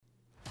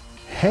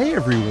Hey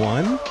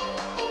everyone,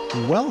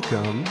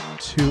 welcome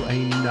to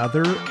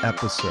another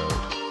episode.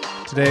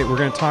 Today we're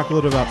going to talk a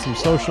little about some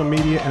social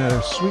media and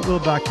a sweet little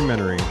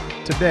documentary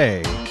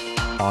today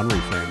on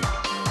Reframe.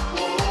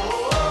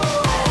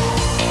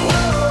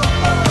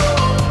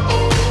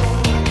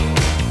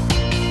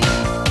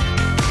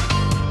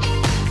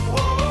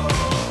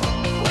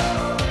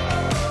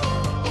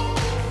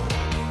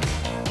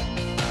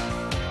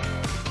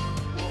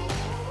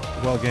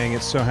 Well, gang,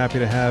 it's so happy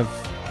to have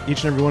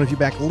each and every one of you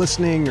back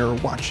listening or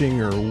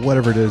watching or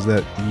whatever it is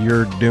that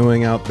you're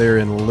doing out there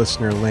in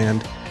listener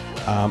land.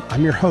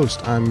 I'm your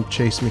host. I'm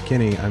Chase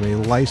McKinney. I'm a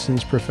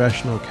licensed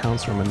professional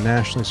counselor. I'm a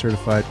nationally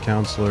certified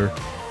counselor.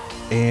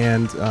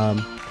 And,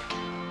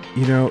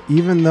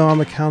 even though I'm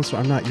a counselor,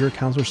 I'm not your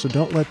counselor. So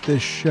don't let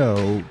this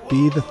show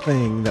be the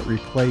thing that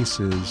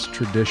replaces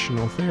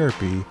traditional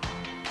therapy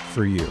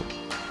for you.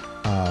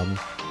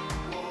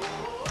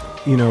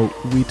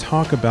 We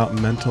talk about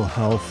mental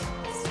health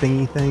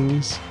thingy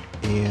things,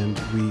 and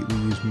we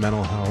use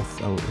mental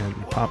health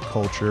and pop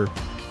culture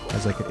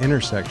as like an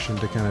intersection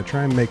to kind of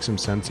try and make some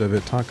sense of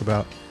it, talk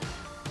about,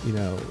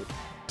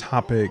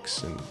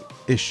 topics and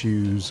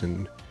issues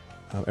and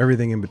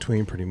everything in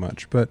between pretty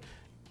much. But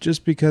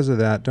just because of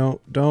that,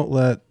 don't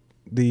let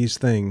these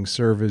things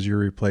serve as your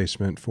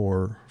replacement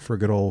for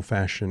good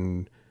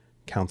old-fashioned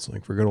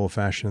counseling, for good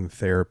old-fashioned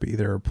therapy.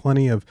 There are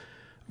plenty of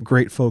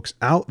great folks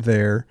out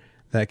there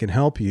that can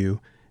help you.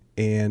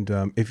 And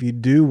if you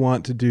do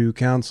want to do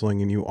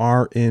counseling and you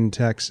are in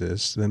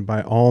Texas, then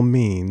by all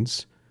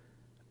means,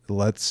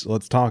 let's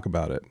talk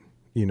about it.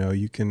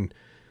 You can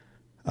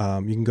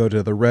go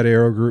to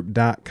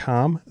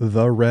theredarrowgroup.com,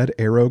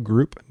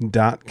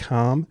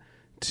 theredarrowgroup.com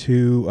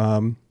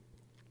to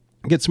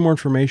get some more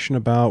information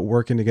about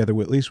working together,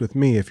 at least with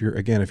me, if you're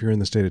in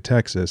the state of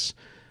Texas.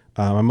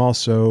 I'm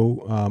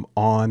also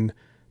on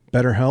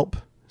BetterHelp,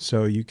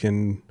 so you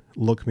can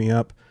look me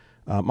up.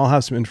 I'll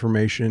have some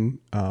information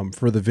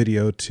for the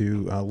video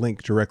to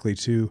link directly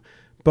to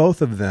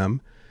both of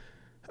them.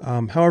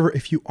 However,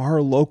 if you are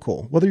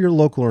local, whether you're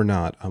local or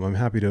not, I'm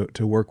happy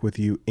to work with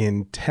you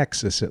in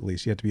Texas at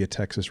least. You have to be a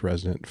Texas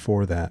resident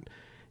for that.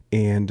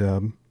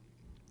 And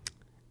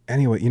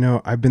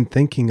anyway, I've been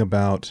thinking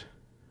about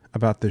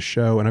this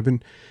show, and I've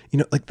been,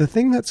 the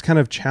thing that's kind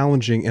of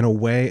challenging in a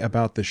way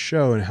about the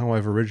show and how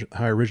I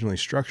originally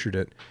structured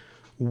it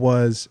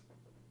was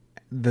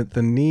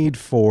the need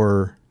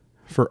for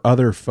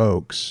other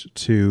folks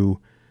to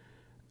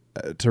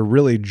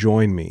really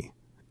join me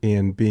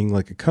in being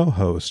like a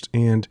co-host.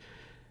 And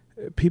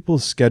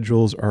people's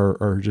schedules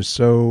are just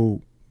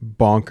so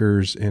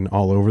bonkers and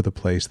all over the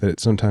place that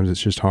sometimes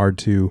it's just hard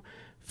to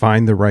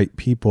find the right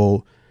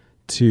people,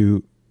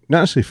 to not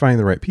necessarily find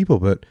the right people,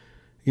 but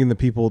even the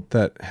people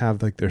that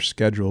have like their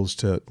schedules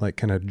to like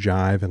kind of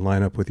jive and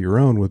line up with your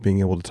own, with being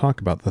able to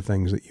talk about the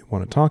things that you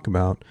want to talk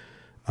about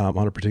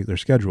on a particular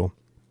schedule.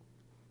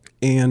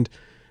 And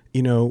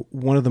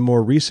one of the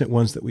more recent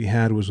ones that we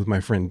had was with my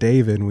friend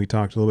David, and we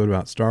talked a little bit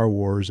about Star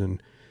Wars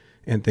and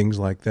things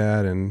like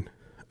that. And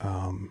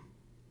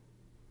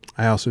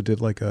I also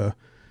did like a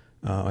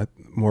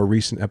more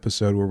recent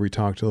episode where we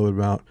talked a little bit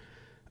about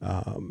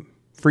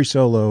free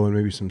solo and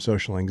maybe some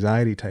social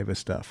anxiety type of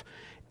stuff.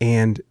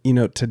 And,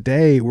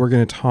 today we're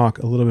going to talk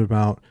a little bit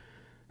about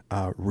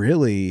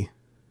really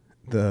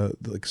the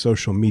like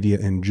social media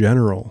in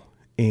general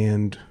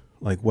and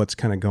like what's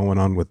kind of going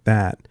on with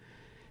that.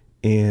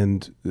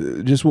 And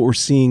just what we're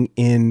seeing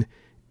in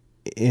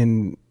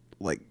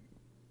like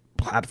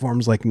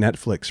platforms like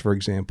Netflix, for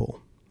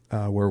example,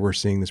 where we're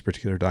seeing this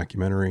particular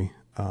documentary,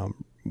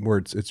 where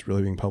it's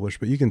really being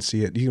published, but you can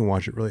see it, you can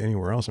watch it really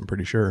anywhere else, I'm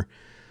pretty sure.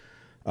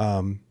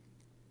 But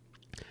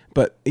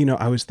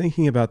I was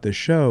thinking about this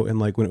show, and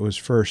like when it was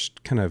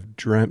first kind of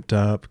dreamt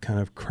up, kind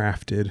of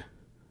crafted,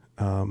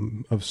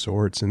 of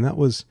sorts. And that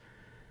was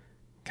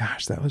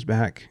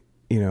back,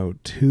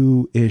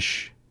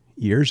 2-ish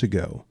years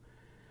ago.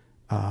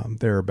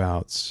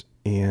 Thereabouts,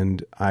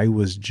 and I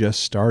was just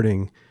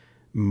starting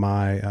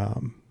my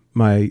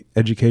my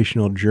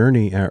educational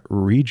journey at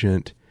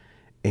Regent,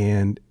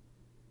 and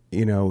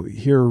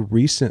here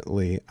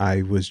recently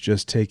I was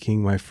just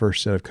taking my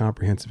first set of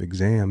comprehensive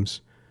exams,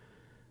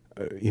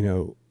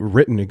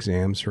 written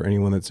exams for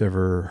anyone that's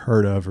ever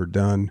heard of or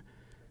done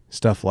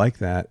stuff like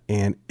that,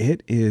 and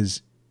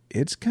it's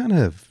kind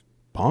of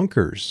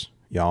bonkers,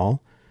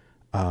 y'all.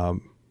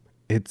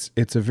 It's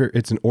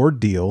an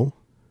ordeal.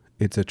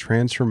 It's a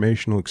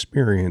transformational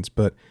experience,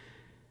 but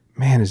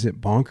man, is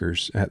it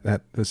bonkers at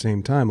the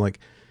same time. Like,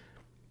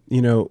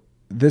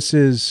 this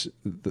is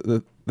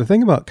the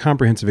thing about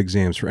comprehensive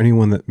exams for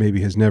anyone that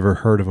maybe has never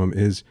heard of them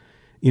is,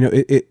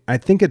 I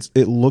think it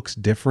looks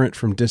different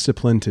from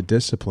discipline to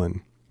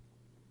discipline,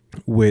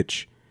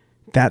 which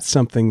that's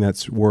something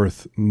that's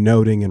worth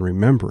noting and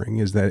remembering,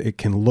 is that it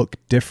can look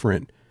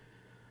different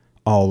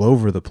all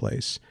over the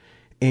place.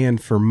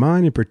 And for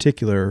mine in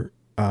particular,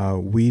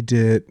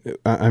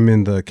 I'm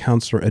in the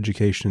counselor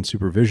education and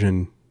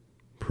supervision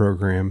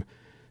program.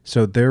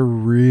 So they're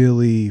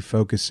really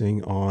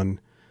focusing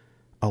on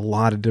a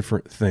lot of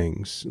different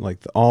things,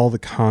 like all the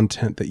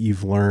content that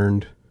you've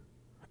learned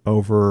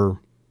over,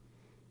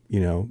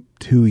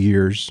 2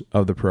 years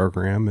of the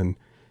program,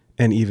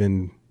 and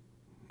even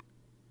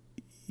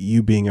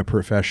you being a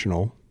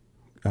professional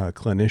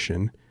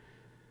clinician,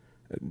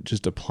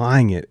 just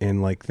applying it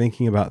and like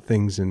thinking about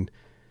things in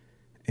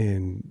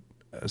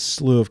a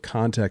slew of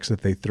contexts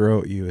that they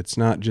throw at you. It's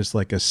not just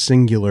like a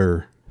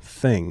singular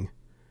thing.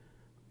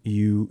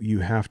 You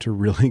have to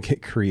really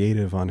get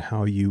creative on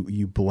how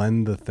you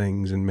blend the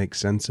things and make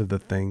sense of the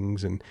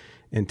things and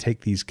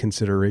take these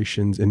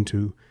considerations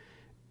into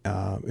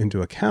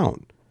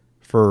account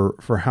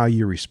for how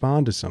you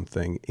respond to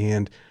something.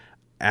 And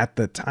at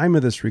the time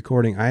of this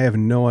recording, I have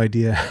no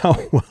idea how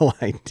well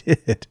I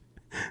did.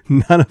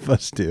 None of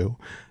us do.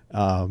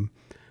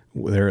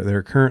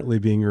 They're currently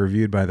being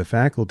reviewed by the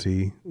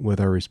faculty with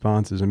our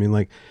responses. I mean,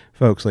 like,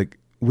 folks, like,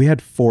 we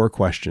had 4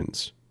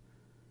 questions.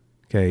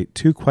 Okay,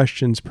 2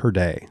 questions per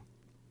day.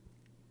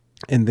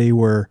 And they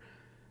were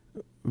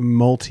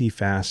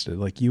multifaceted.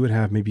 Like, you would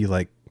have maybe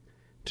like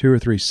 2 or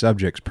 3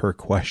 subjects per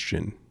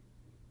question,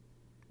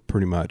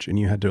 pretty much. And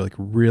you had to like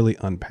really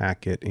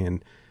unpack it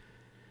and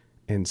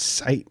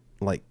cite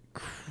like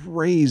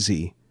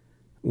crazy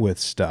with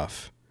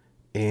stuff.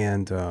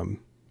 And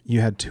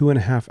you had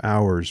 2.5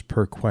 hours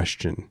per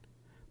question.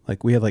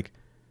 Like, we had like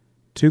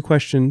 2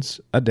 questions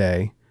a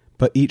day,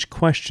 but each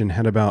question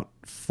had about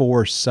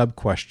 4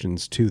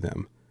 sub-questions to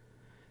them.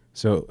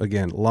 So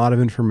again, a lot of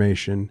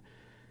information,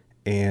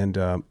 and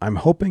I'm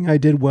hoping I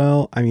did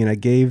well. I mean, I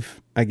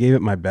gave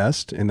it my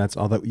best, and that's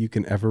all that you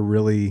can ever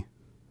really,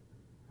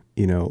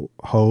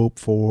 hope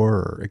for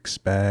or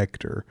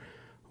expect or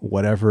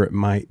whatever it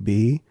might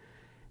be.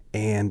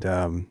 And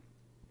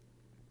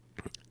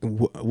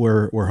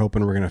we're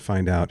hoping we're going to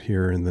find out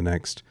here in the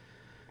next,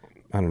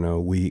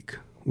 week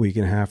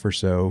and a half or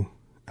so,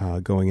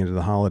 going into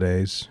the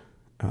holidays,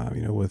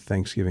 with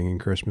Thanksgiving and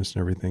Christmas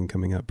and everything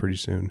coming up pretty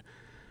soon.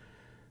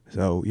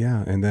 So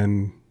yeah. And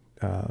then,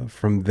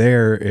 from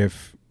there,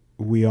 if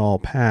we all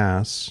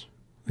pass,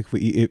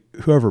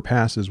 whoever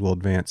passes will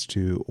advance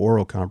to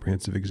oral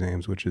comprehensive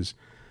exams, which is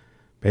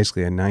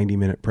basically a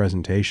 90-minute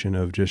presentation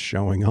of just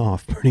showing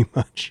off pretty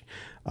much.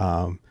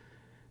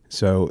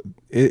 So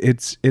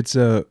it's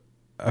a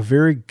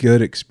very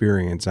good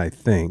experience, I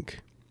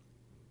think.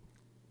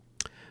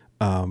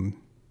 And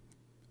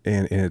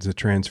it's a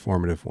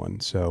transformative one.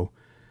 So,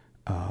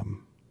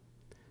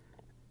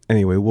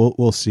 anyway,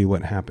 we'll see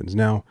what happens.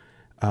 Now,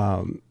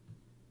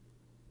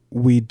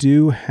 we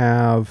do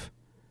have,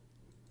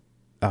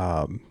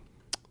 a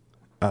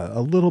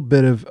little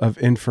bit of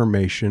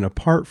information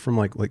apart from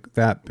like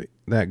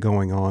that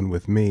going on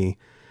with me,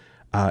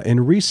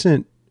 in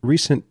recent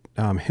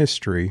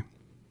history.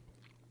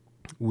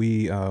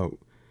 We,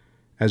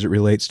 as it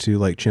relates to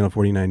like Channel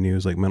 49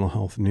 news, like mental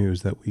health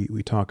news that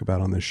we talk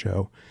about on this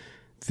show,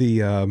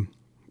 the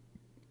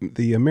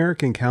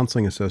American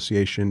Counseling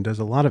Association does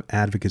a lot of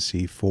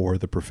advocacy for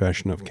the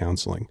profession of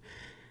counseling.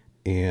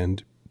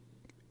 And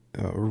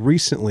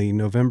recently,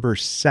 November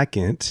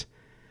 2nd,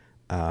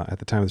 at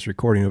the time of this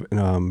recording,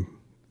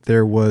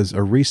 there was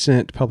a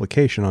recent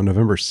publication on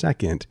November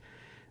 2nd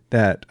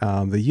that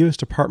the U.S.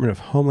 Department of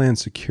Homeland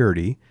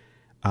Security,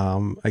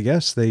 I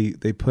guess they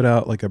put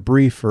out like a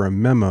brief or a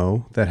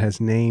memo that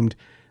has named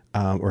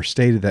or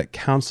stated that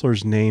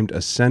counselors named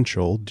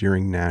essential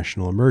during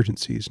national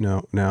emergencies.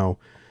 Now,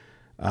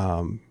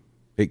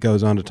 it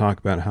goes on to talk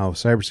about how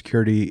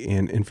Cybersecurity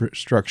and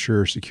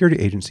Infrastructure Security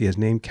Agency has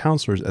named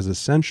counselors as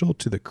essential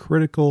to the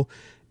critical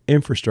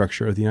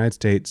infrastructure of the United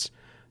States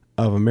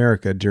of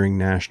America during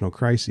national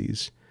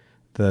crises.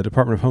 The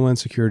Department of Homeland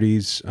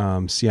Security's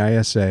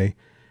CISA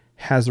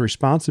has the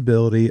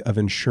responsibility of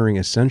ensuring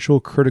essential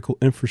critical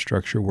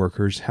infrastructure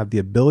workers have the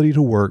ability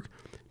to work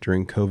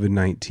during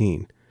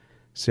COVID-19.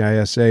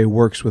 CISA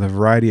works with a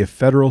variety of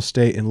federal,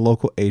 state, and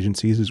local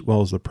agencies, as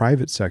well as the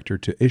private sector,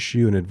 to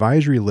issue an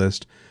advisory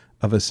list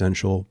of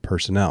essential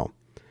personnel.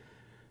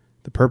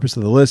 The purpose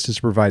of the list is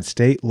to provide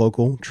state,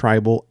 local,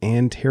 tribal,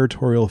 and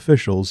territorial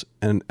officials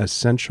an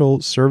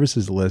essential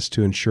services list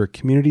to ensure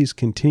communities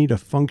continue to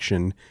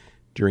function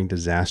during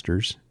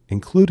disasters,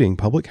 including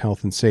public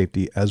health and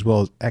safety, as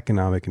well as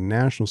economic and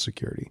national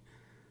security.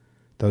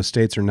 Though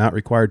states are not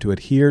required to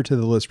adhere to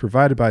the list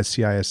provided by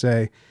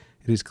CISA,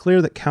 it is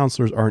clear that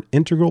counselors are an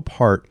integral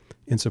part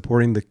in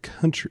supporting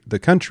the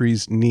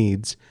country's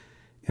needs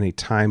in a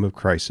time of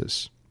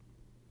crisis.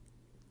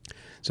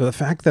 So the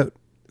fact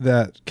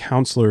that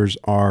counselors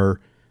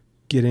are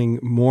getting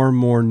more and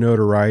more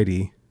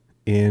notoriety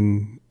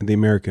in the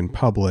American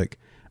public,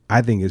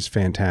 I think is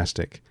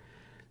fantastic.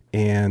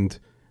 And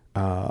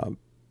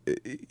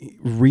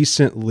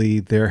recently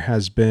there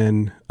has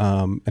been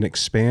an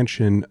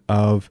expansion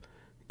of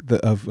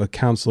a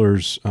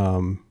counselor's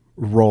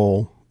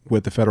role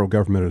with the federal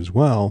government as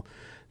well.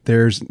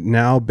 There's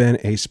now been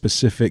a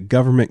specific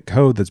government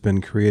code that's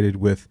been created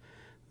with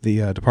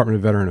the Department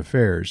of Veteran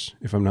Affairs,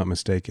 if I'm not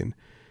mistaken.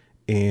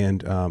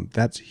 And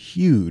that's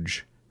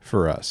huge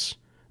for us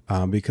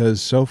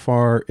because so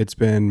far it's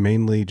been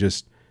mainly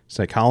just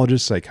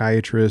psychologists,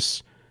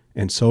 psychiatrists,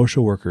 and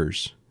social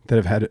workers that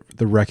have had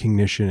the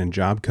recognition and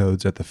job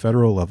codes at the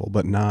federal level,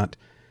 but not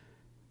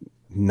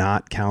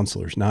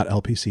counselors, not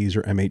LPCs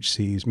or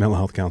MHCs, mental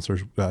health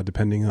counselors,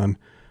 depending on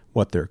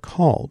what they're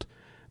called.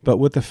 But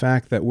with the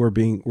fact that we're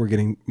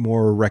getting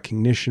more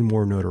recognition,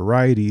 more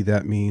notoriety,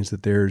 that means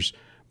that there's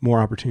more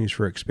opportunities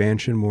for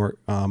expansion, more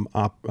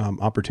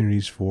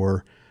opportunities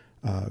for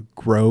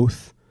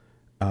growth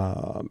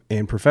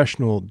and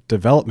professional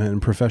development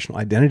and professional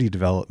identity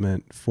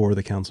development for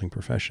the counseling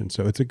profession.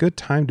 So it's a good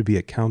time to be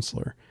a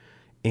counselor.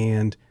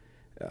 And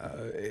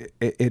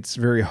it's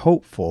very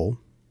hopeful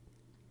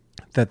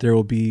that there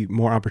will be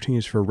more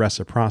opportunities for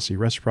reciprocity.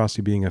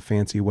 Reciprocity being a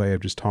fancy way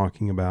of just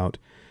talking about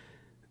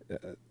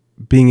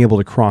being able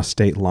to cross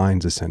state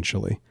lines,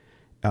 essentially.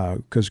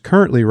 Because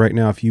currently, right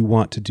now, if you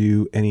want to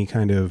do any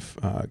kind of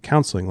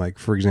counseling, like,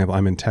 for example,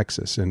 I'm in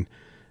Texas, and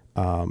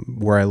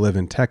where I live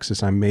in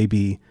Texas, I'm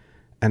maybe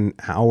an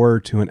hour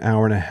to an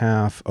hour and a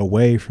half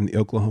away from the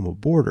Oklahoma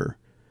border.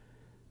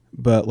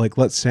 But like,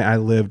 let's say I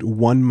lived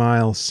 1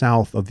 mile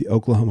south of the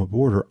Oklahoma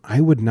border, I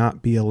would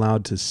not be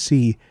allowed to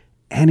see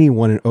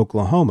anyone in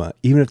Oklahoma,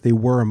 even if they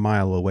were a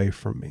mile away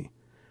from me,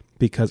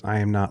 because I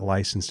am not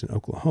licensed in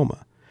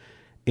Oklahoma.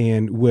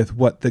 And with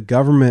what the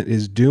government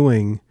is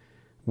doing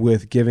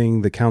with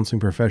giving the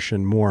counseling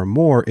profession more and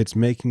more, it's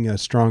making a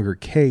stronger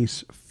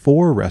case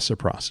for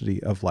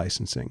reciprocity of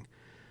licensing,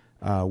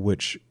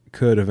 which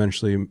could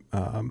eventually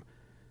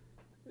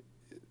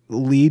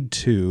lead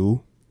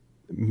to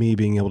me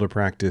being able to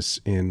practice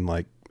in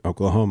like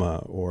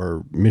Oklahoma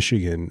or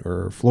Michigan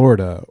or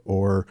Florida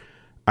or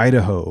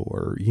Idaho,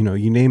 or,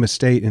 you name a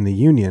state in the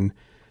union,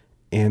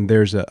 and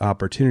there's an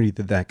opportunity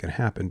that could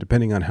happen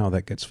depending on how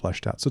that gets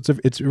fleshed out. So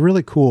it's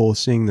really cool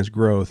seeing this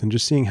growth and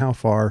just seeing how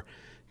far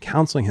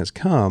counseling has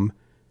come,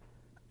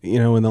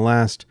 in the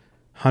last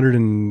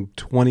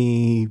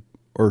 120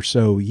 or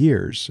so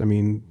years. I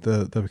mean,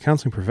 the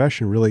counseling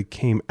profession really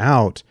came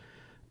out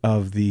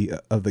of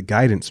the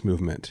guidance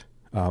movement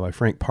by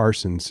Frank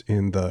Parsons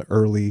in the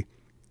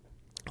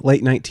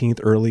late 19th,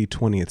 early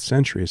 20th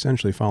century,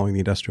 essentially following the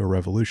Industrial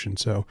Revolution.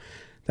 So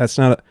that's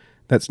not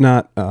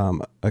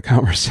a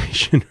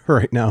conversation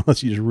right now,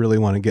 unless you just really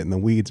want to get in the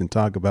weeds and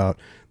talk about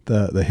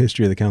the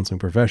history of the counseling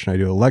profession. I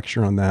do a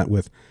lecture on that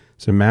with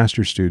some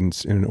master's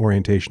students in an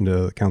orientation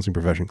to the counseling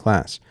profession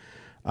class.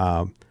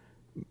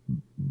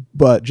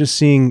 But just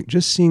seeing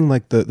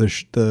like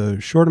the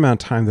short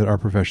amount of time that our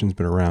profession's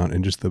been around,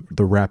 and just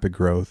the rapid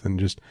growth and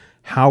just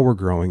how we're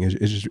growing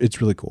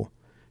it's really cool.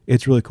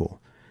 It's really cool.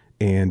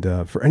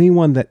 And for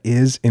anyone that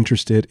is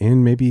interested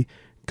in maybe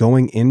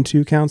going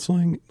into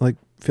counseling, like,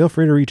 feel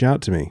free to reach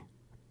out to me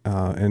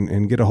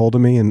and get a hold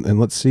of me, and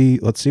let's see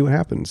what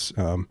happens.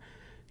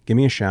 Give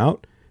me a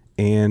shout,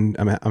 and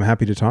I'm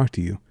happy to talk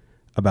to you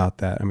about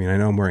that. I mean, I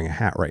know I'm wearing a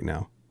hat right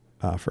now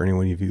for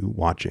anyone of you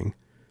watching.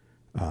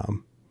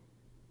 And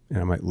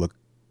I might look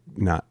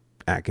not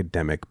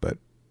academic, but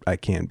I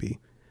can be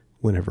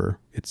whenever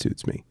it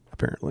suits me,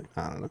 apparently.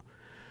 I don't know.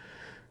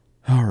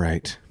 All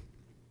right.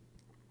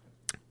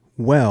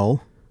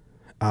 Well,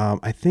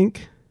 I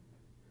think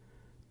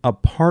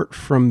apart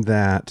from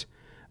that,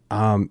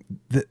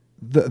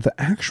 the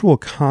actual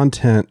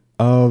content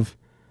of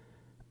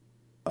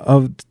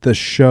the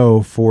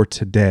show for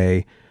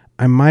today,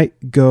 I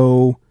might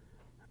go,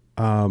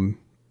 and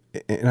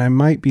I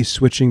might be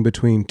switching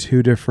between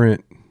two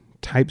different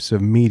types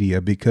of media,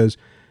 because,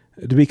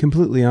 to be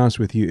completely honest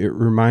with you, it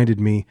reminded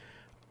me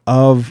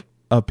of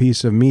a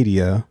piece of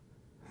media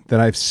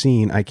that I've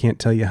seen, I can't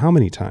tell you how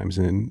many times,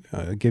 and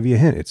give you a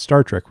hint, it's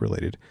Star Trek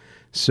related.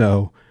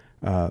 So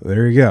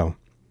there you go.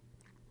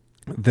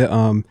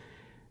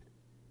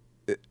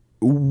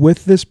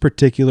 With this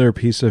particular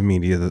piece of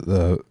media,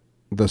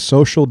 the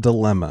Social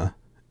Dilemma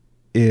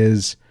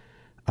is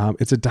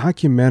it's a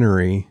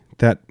documentary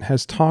that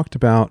has talked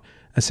about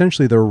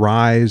essentially the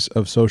rise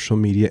of social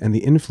media and the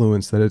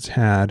influence that it's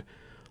had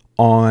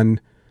on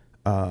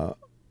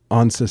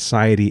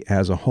society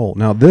as a whole.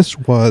 Now, this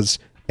was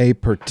a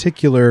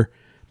particular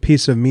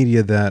piece of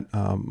media that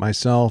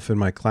myself and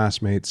my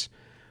classmates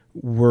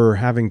were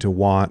having to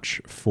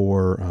watch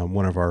for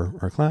one of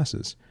our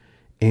classes.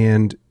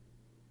 And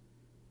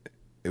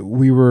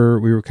we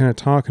were kind of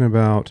talking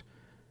about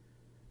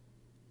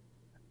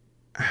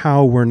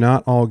how we're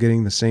not all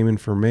getting the same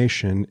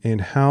information,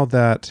 and how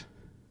that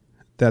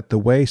the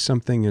way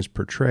something is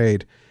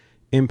portrayed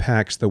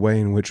impacts the way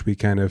in which we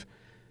kind of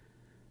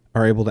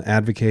are able to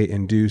advocate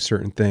and do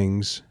certain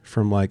things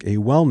from like a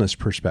wellness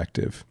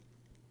perspective.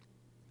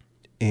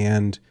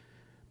 And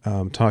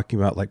talking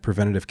about like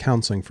preventative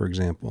counseling, for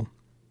example.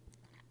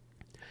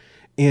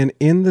 And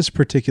in this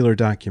particular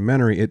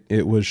documentary,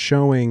 it was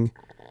showing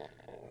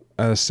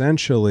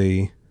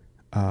essentially,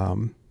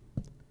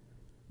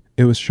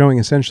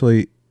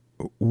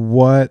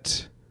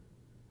 what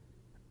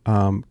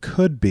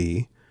could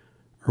be,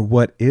 or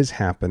what is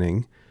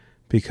happening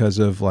because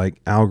of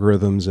like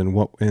algorithms and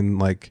what in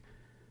like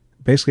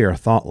basically our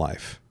thought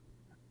life,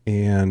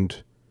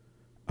 and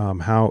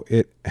how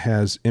it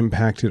has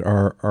impacted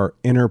our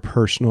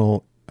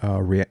interpersonal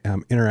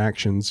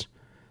interactions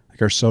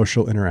like our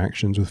social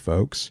interactions with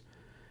folks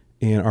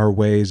and our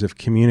ways of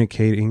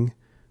communicating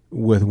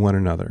with one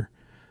another.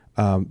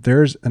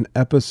 There's an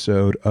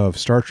episode of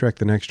Star Trek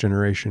The Next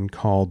Generation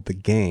called The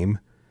Game.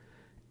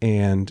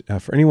 And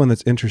for anyone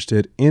that's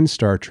interested in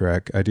Star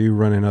Trek, I do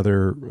run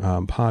another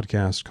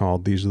podcast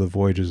called These Are the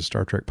Voyages of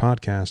Star Trek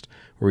podcast,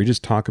 where we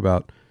just talk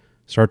about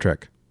Star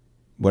Trek.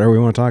 Whatever we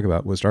want to talk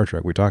about with Star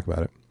Trek, we talk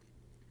about it.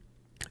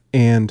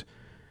 And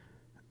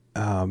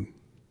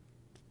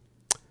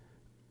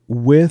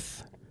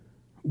with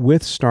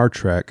Star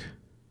Trek,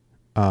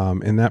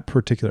 in that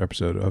particular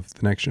episode of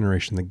The Next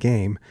Generation, The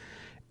Game,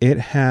 it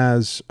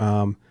has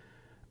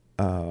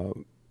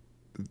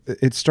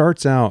it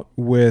starts out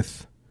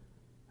with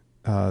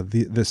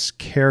this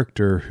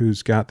character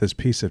who's got this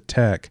piece of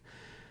tech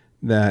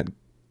that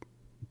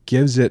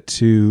gives it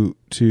to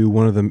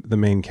one of the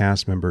main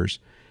cast members,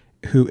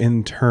 who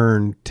in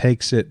turn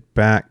takes it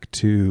back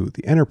to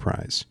the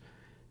Enterprise,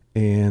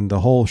 and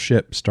the whole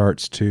ship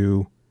starts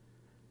to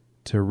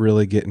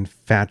really get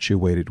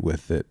infatuated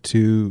with it,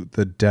 to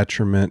the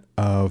detriment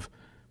of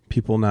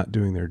people not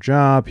doing their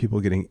job, people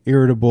getting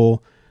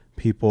irritable,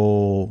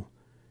 people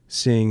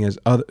seeing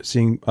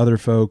other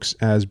folks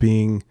as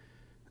being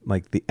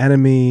like the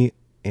enemy.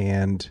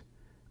 And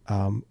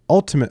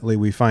ultimately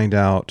we find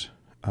out,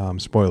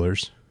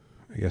 spoilers,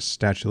 I guess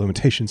statute of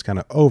limitations kind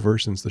of over,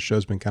 since the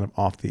show's been kind of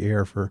off the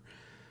air for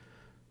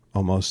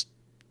almost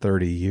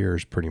 30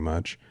 years pretty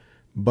much.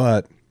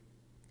 But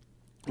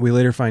we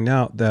later find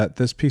out that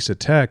this piece of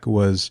tech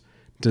was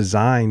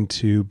designed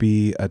to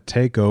be a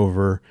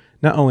takeover,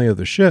 not only of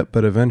the ship,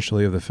 but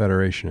eventually of the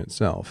Federation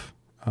itself,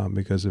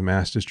 because of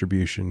mass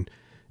distribution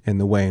and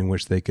the way in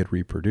which they could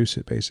reproduce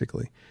it,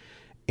 basically.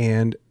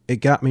 And it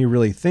got me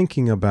really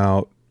thinking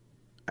about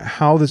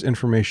how this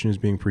information is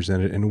being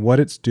presented and what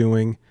it's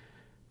doing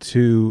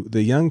to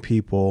the young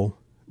people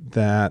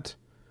that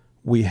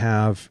we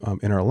have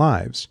in our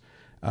lives.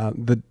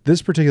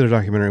 This particular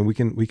documentary, we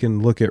can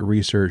look at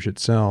research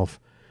itself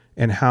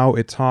and how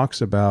it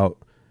talks about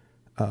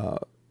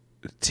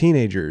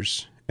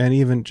teenagers and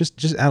even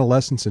just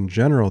adolescents in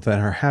general that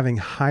are having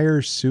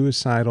higher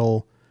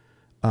suicidal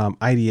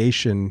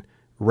ideation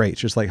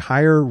rates, just like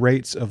higher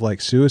rates of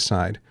like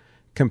suicide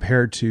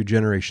compared to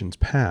generations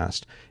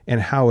past,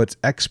 and how it's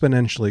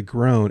exponentially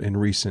grown in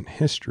recent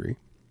history.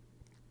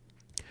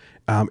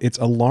 It's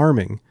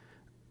alarming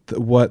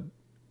what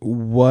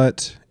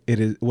it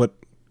is,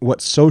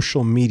 what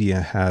social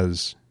media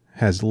has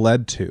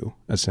led to,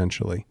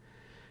 essentially.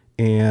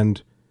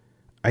 And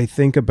I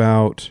think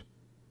about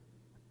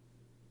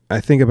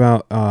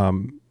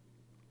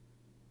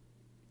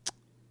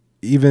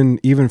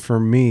even for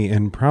me,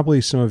 and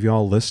probably some of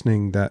y'all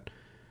listening, that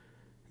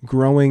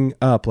growing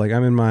up, like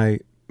I'm in my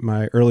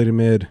early to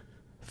mid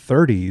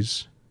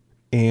 30s,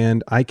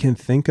 and I can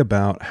think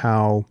about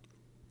how,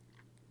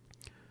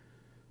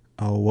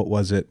 what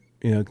was it?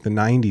 The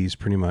 90s,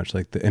 pretty much,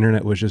 like the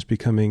internet was just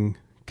becoming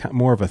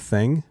more of a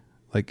thing.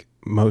 Like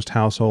most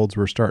households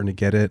were starting to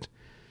get it.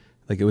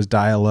 Like it was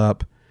dial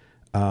up.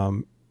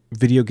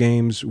 Video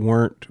games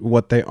weren't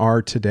what they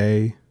are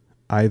today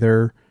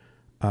either.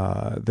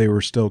 They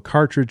were still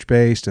cartridge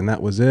based, and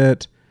that was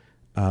it.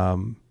 At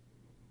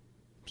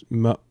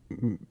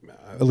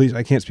least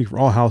I can't speak for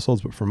all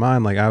households, but for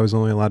mine, like I was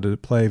only allowed to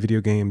play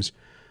video games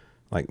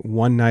like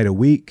one night a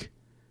week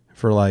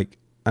for like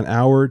an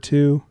hour or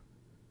two,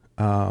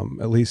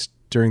 at least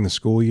during the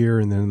school year.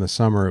 And then in the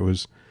summer it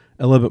was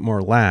a little bit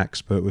more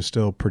lax, but it was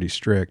still pretty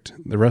strict.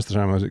 The rest of the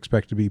time I was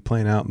expected to be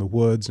playing out in the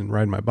woods and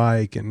riding my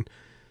bike and,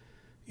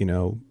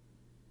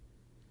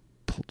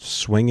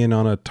 swinging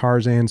on a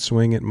Tarzan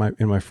swing in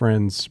my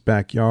friend's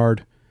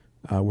backyard,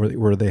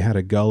 where they had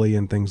a gully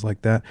and things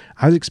like that.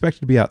 I was expected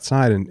to be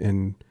outside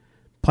and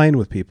playing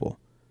with people,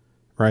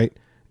 right?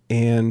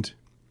 And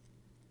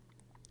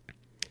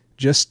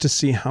just to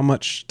see how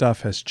much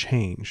stuff has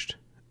changed,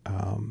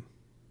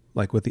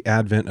 like with the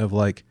advent of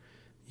like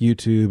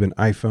YouTube and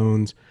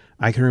iPhones.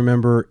 I can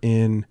remember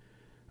in,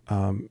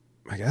 I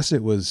guess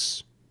it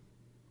was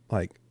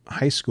like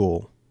high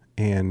school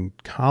and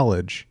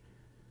college,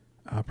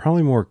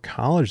 probably more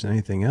college than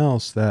anything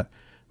else, that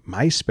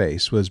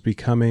MySpace was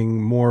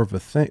becoming more of a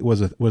thing, was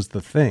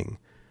the thing.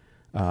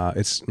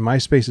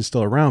 MySpace is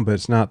still around, but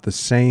it's not the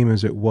same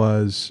as it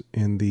was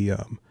in the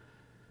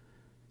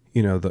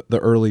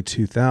early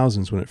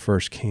 2000s when it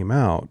first came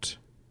out.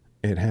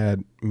 It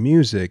had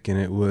music, and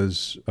it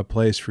was a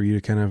place for you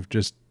to kind of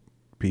just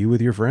be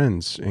with your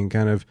friends and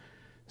kind of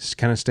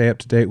stay up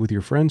to date with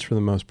your friends for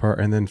the most part.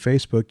 And then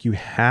Facebook, you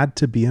had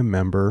to be a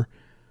member,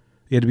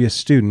 you had to be a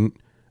student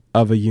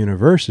of a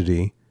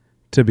university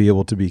to be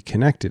able to be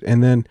connected.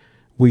 And then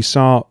we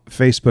saw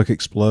Facebook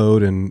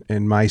explode, and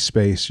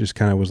MySpace just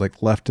kind of was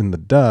like left in the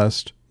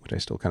dust, which I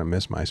still kind of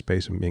miss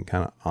MySpace, I'm being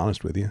kind of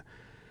honest with you.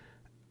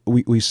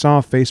 We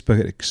saw Facebook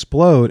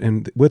explode,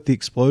 and with the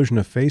explosion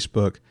of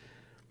Facebook,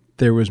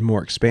 there was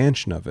more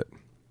expansion of it.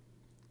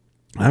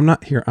 I'm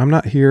not here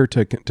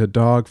to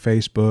dog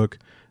Facebook.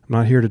 I'm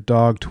not here to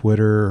dog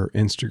Twitter or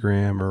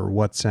Instagram or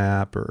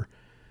WhatsApp or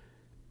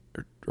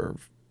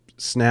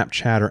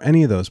Snapchat or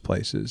any of those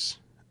places.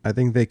 I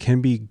think they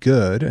can be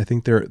good. I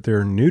think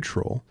they're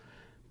neutral,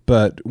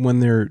 but when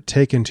they're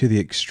taken to the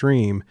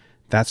extreme,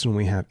 that's when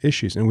we have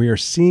issues. And we are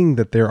seeing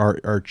that there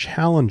are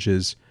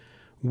challenges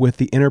with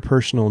the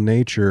interpersonal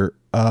nature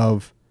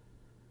of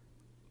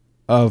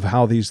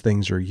how these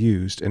things are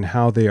used and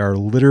how they are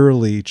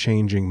literally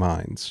changing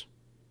minds.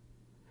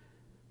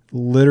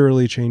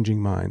 Literally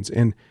changing minds.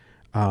 And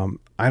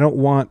I don't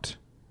want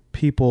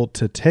people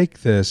to take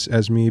this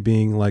as me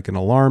being like an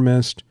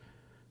alarmist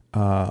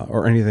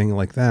or anything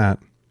like that.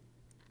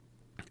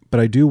 But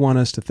I do want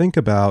us to think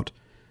about,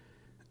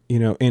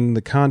 in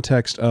the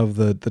context of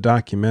the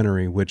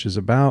documentary, which is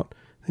about,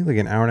 I think, like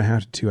an hour and a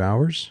half to 2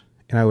 hours.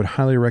 And I would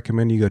highly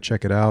recommend you go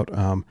check it out.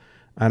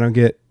 I don't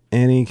get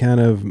any kind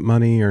of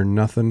money or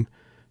nothing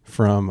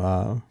from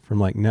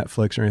like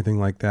Netflix or anything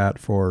like that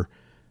for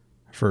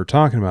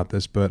talking about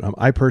this. But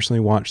I personally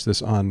watched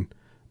this on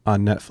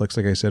Netflix,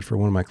 like I said, for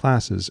one of my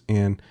classes,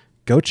 and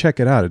go check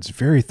it out. It's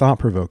very thought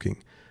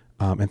provoking.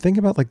 And think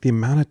about like the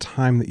amount of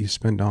time that you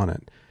spend on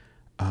it.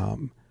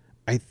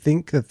 I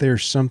think that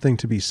there's something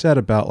to be said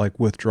about like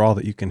withdrawal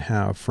that you can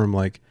have from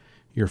like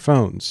your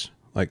phones.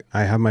 Like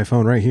I have my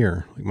phone right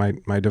here,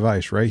 like my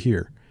device right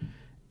here.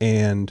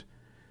 And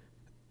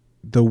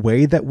the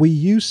way that we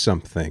use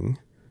something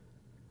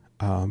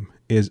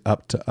is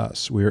up to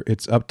us.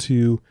 It's up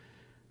to,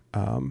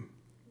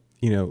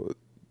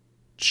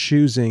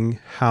 choosing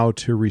how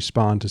to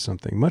respond to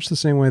something, much the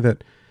same way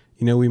that,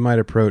 we might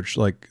approach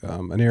like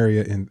an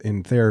area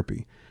in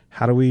therapy.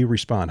 How do we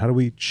respond? How do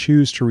we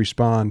choose to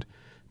respond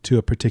to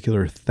a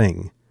particular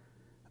thing,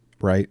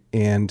 right?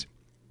 And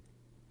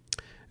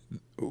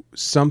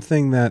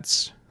something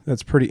that's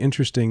pretty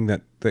interesting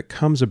that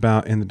comes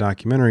about in the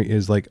documentary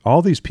is like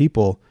all these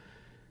people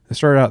that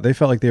started out, they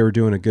felt like they were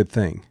doing a good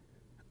thing.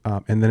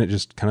 And then it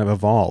just kind of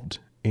evolved,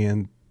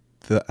 and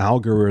the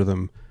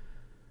algorithm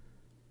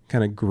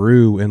kind of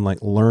grew and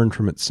like learned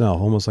from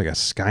itself, almost like a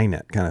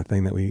Skynet kind of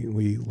thing that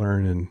we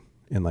learn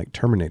in like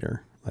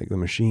Terminator, like the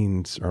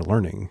machines are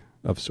learning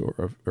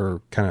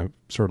or kind of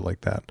sort of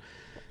like that.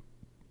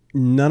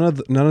 None of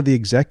the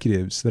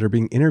executives that are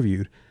being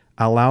interviewed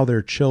allow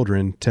their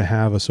children to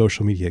have a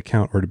social media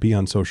account or to be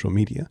on social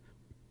media.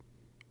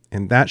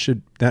 And that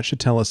should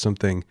tell us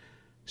something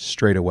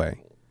straight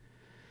away.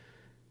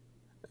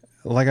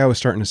 Like I was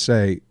starting to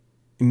say,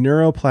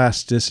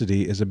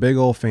 neuroplasticity is a big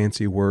old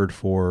fancy word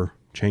for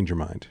change your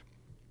mind.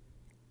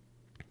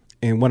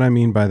 And what I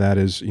mean by that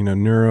is,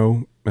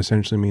 neuro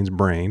essentially means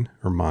brain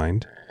or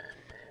mind,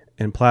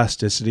 and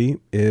plasticity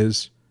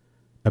is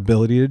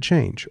ability to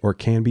change or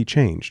can be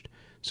changed.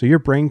 So your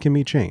brain can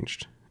be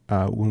changed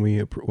when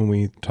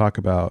we talk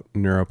about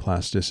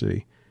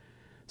neuroplasticity.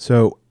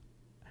 So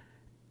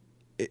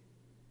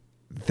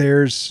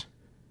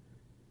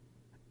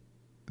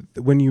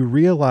when you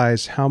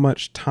realize how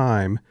much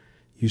time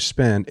you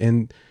spend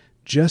and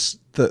just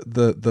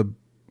the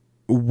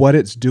what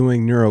it's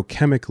doing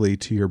neurochemically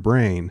to your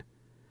brain,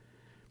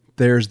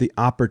 there's the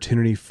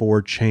opportunity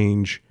for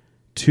change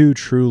to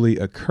truly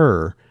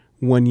occur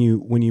when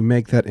you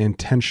make that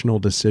intentional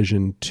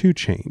decision to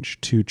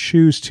change, to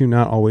choose to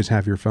not always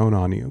have your phone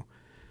on you.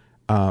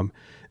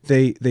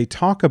 They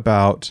talk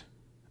about,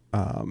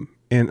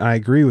 and I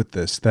agree with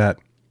this, that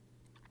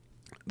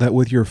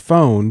with your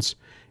phones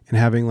and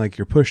having like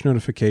your push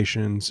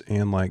notifications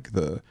and like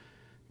the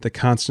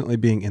constantly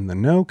being in the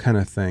know kind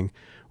of thing,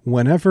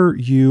 whenever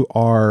you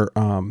are,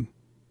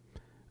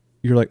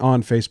 you're like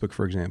on Facebook,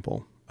 for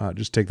example,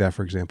 just take that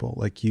for example,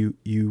 like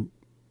you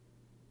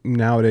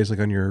nowadays, like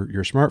on your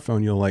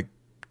smartphone, you'll like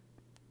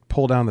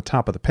pull down the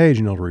top of the page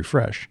and it'll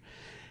refresh.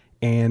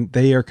 And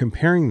they are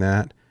comparing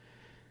that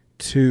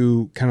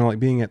to kind of like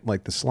being at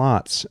like the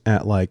slots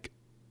at like,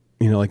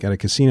 like at a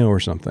casino or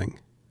something.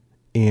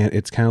 And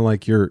it's kind of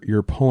like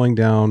you're pulling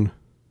down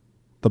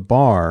the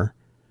bar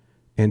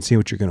and see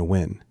what you're going to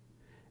win.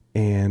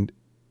 And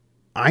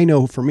I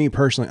know for me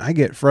personally, I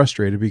get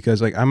frustrated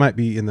because like I might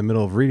be in the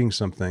middle of reading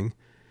something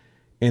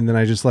and then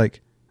I just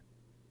like,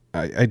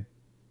 I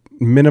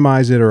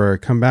minimize it or I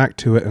come back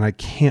to it and I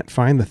can't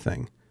find the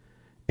thing.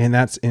 And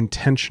that's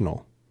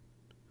intentional.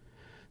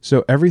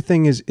 So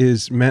everything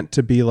is meant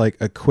to be like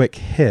a quick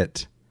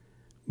hit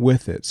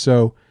with it.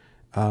 So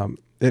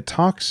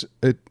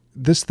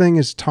this thing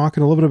is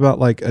talking a little bit about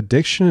like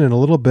addiction and a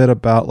little bit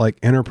about like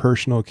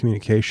interpersonal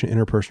communication,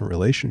 interpersonal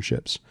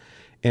relationships,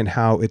 and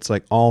how it's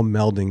like all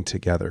melding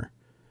together.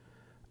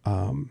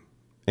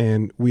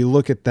 And we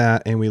look at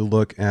that and we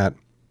look at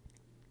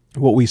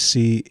what we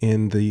see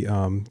in the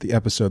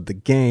episode, The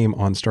Game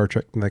on Star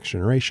Trek Next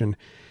Generation.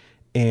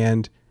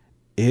 And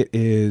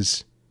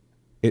it's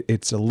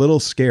a little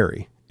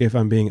scary, if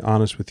I'm being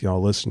honest with y'all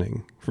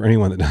listening, for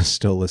anyone that does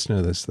still listen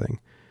to this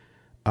thing.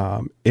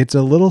 It's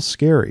a little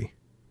scary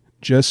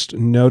just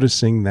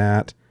noticing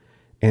that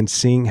and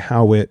seeing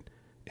how it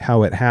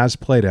has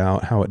played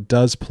out, how it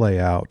does play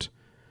out.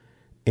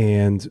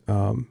 And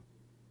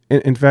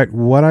in fact,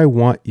 what I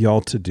want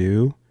y'all to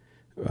do,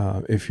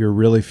 if you're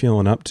really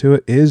feeling up to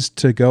it, is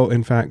to go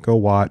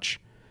watch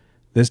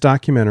this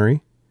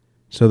documentary.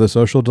 So The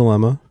Social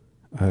Dilemma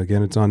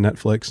Again, it's on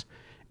Netflix.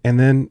 And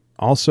then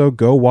also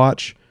go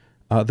watch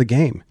The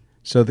Game.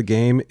 So The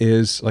Game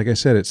is, like I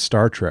said, it's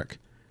Star Trek.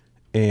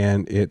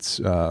 And it's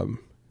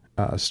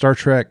Star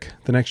Trek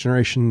The Next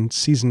Generation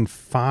season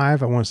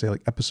 5. I want to say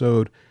like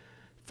episode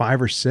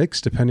 5 or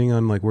 6, depending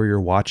on like where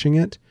you're watching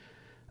it.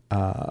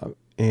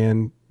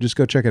 And just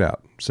go check it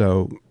out.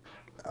 So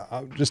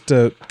just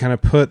to kind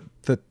of put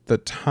the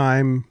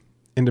time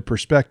into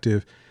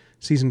perspective,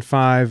 season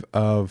 5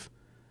 of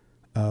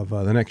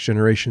The Next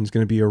Generation is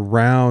going to be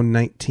around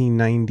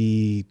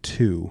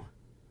 1992,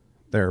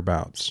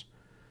 thereabouts.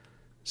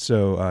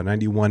 So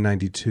 91,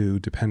 92,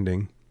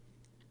 depending.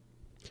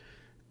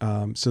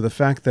 So the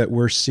fact that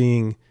we're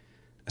seeing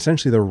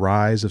essentially the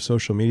rise of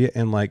social media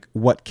and like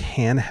what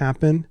can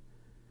happen,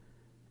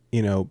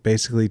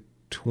 basically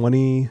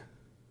 15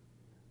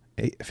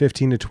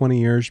 to 20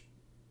 years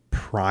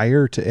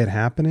prior to it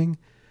happening,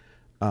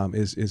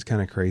 is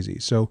kind of crazy.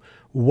 So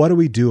what do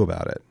we do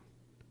about it?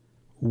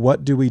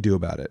 What do we do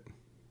about it?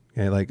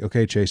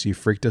 Okay, Chase, you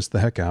freaked us the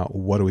heck out.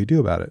 What do we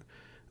do about it?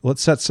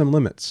 Let's set some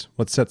limits.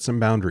 Let's set some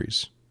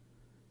boundaries.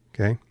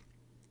 Okay.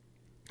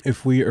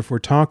 If we're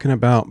talking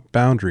about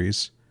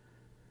boundaries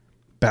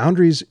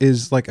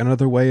is like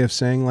another way of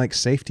saying like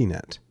safety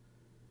net.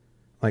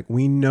 Like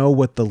we know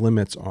what the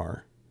limits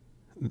are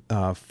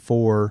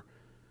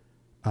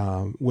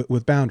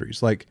with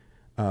boundaries. Like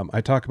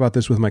I talk about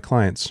this with my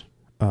clients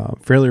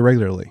fairly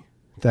regularly,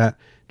 that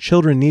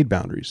children need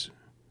boundaries,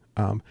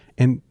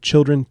 and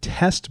children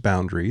test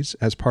boundaries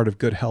as part of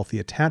good, healthy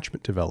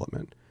attachment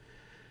development.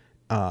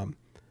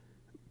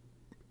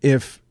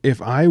 If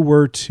I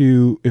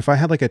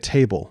had like a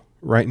table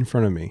right in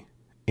front of me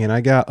and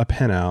I got a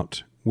pen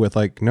out with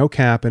like no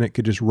cap and it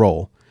could just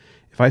roll,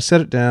 if I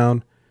set it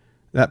down,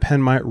 that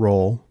pen might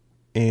roll.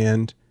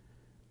 And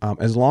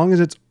as long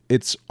as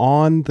it's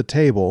on the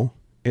table,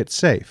 it's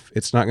safe.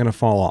 It's not going to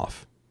fall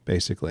off,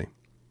 basically.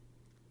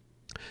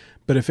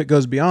 But if it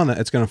goes beyond that,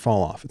 it's going to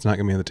fall off. It's not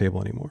going to be on the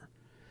table anymore.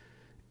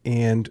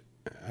 And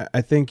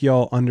I think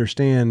y'all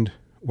understand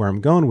where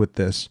I'm going with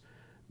this,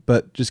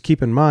 but just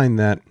keep in mind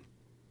that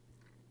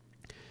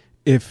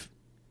if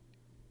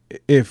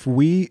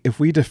we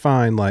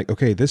define like,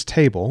 okay, this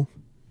table,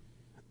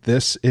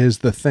 this is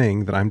the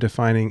thing that I'm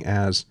defining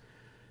as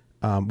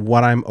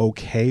what I'm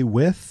okay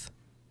with,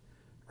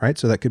 right?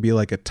 So that could be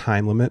like a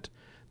time limit.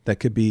 That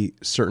could be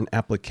certain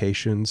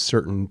applications,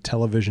 certain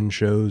television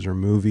shows or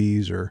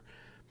movies or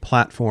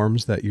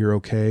platforms that you're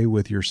okay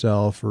with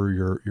yourself or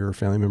your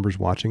family members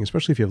watching,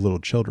 especially if you have little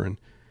children.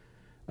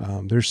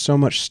 There's so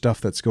much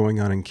stuff that's going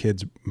on in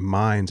kids'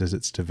 minds as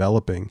it's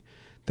developing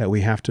that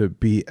we have to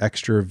be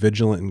extra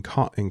vigilant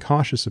and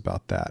cautious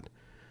about that.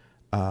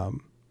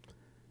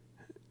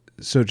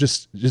 So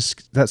just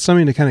that's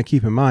something to kind of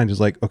keep in mind is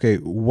like, okay,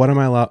 what am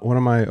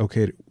I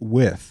okay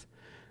with?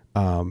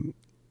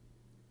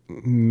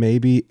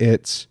 Maybe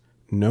it's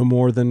no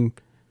more than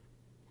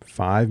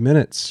 5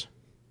 minutes,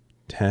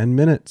 10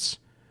 minutes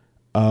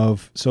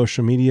of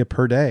social media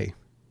per day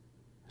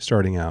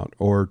starting out,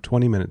 or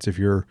 20 minutes. If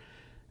you're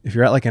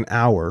at like an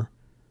hour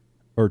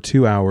or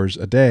 2 hours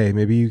a day,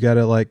 maybe you got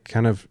to like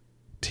kind of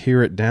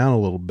tear it down a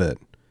little bit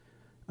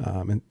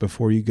and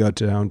before you go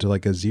down to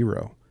like a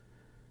 0.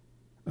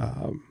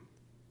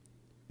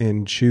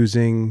 And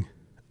choosing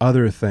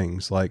other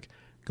things like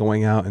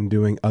going out and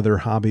doing other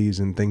hobbies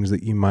and things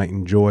that you might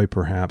enjoy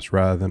perhaps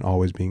rather than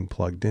always being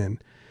plugged in.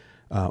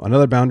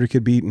 Another boundary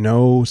could be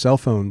no cell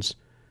phones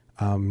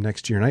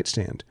next to your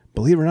nightstand.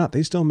 Believe it or not,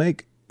 they still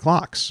make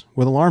clocks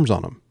with alarms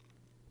on them.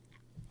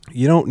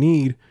 You don't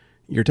need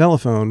your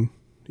telephone.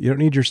 You don't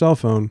need your cell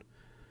phone,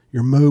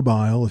 your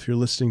mobile. If you're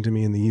listening to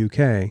me in the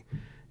UK,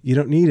 you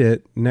don't need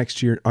it next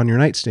to on your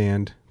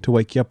nightstand to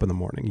wake you up in the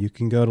morning. You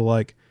can go to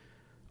like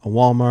a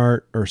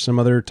Walmart or some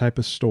other type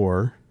of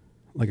store,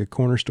 like a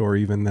corner store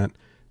even, that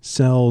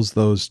sells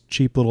those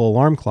cheap little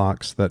alarm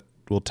clocks that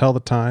will tell the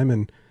time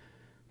and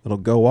it'll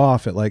go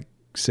off at like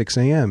 6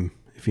 a.m.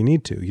 if you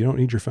need to. You don't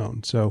need your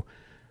phone. So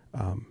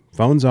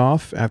phones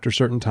off after a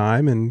certain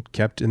time and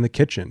kept in the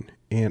kitchen.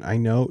 And I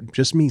know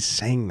just me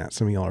saying that,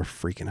 some of y'all are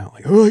freaking out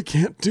like, oh, I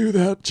can't do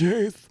that,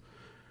 Chase.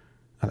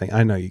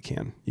 I know you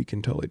can. You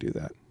can totally do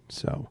that.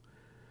 So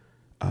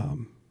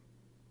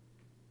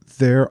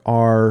there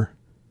are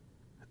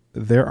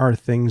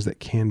things that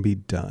can be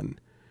done.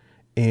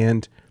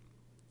 And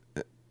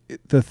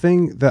the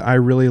thing that I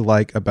really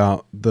like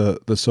about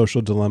the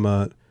Social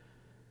Dilemma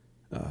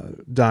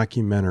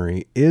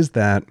documentary is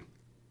that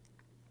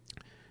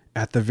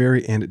at the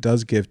very end, it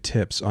does give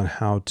tips on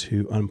how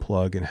to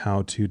unplug and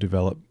how to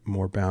develop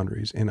more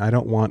boundaries. And I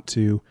don't want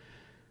to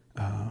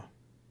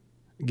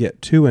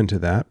get too into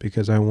that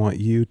because I want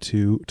you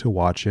to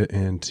watch it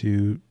and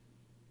to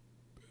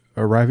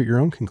arrive at your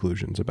own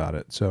conclusions about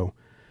it. So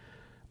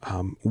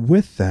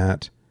with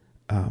that,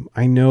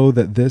 I know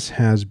that this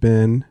has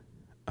been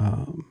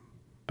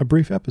a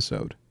brief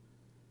episode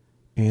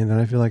and that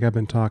I feel like I've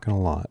been talking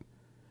a lot,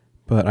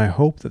 but I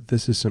hope that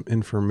this is some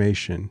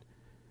information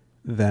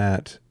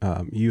that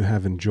you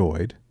have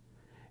enjoyed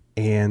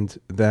and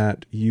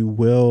that you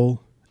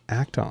will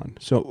act on.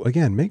 So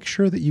again, make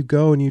sure that you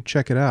go and you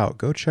check it out.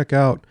 Go check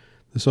out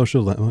The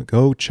Social Dilemma.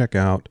 Go check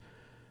out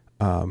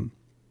the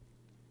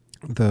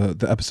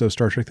episode of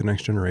Star Trek The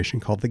Next Generation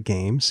called The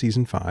Game,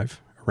 Season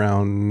 5,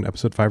 around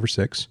episode 5 or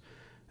 6.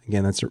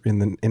 Again, that's in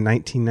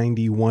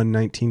 1991,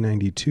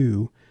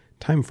 1992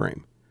 time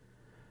frame.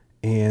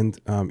 And,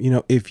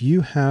 if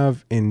you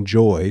have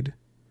enjoyed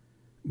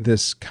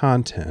this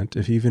content,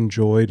 if you've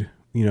enjoyed,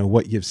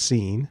 what you've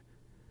seen,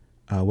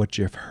 what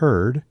you've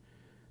heard,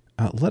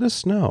 let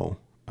us know.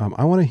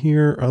 I want to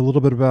hear a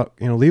little bit about,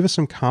 leave us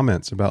some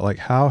comments about like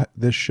how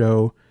this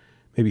show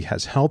maybe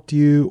has helped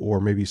you,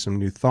 or maybe some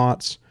new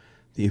thoughts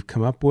that you've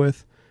come up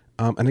with.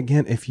 And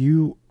again, if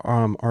you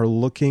are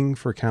looking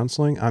for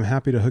counseling, I'm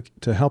happy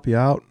to help you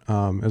out,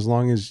 as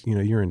long as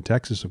you're in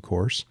Texas, of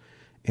course,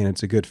 and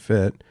it's a good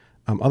fit.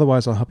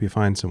 Otherwise, I'll help you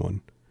find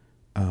someone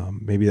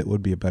maybe that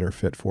would be a better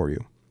fit for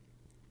you.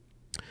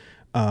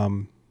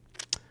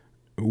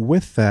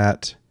 With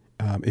that,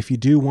 if you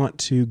do want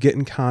to get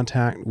in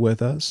contact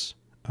with us,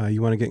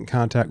 you want to get in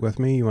contact with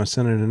me, you want to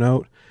send in a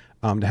note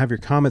to have your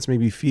comments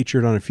maybe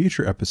featured on a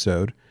future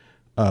episode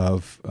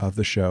of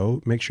the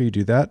show, make sure you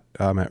do that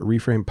at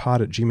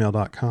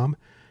reframepod@gmail.com.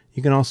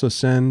 You can also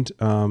send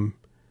a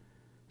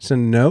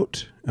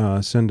note,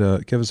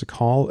 give us a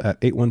call at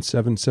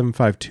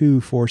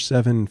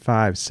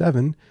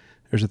 817-752-4757.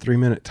 There's a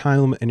 3-minute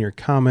time limit, and your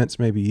comments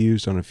may be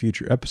used on a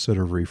future episode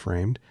of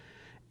Reframed.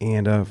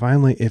 And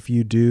finally, if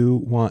you do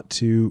want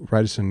to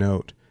write us a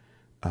note,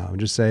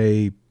 just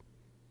say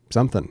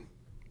something,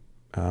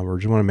 or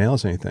just want to mail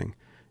us anything,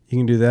 you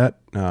can do that.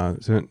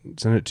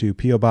 Send it to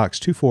P.O. Box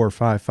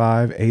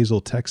 2455,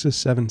 Azle, Texas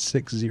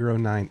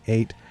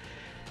 76098.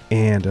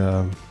 And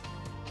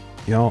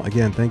y'all,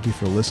 again, thank you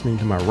for listening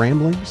to my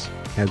ramblings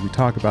as we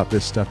talk about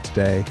this stuff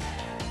today.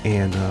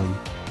 And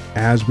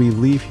as we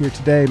leave here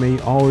today, may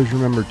you always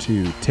remember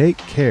to take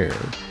care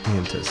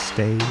and to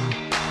stay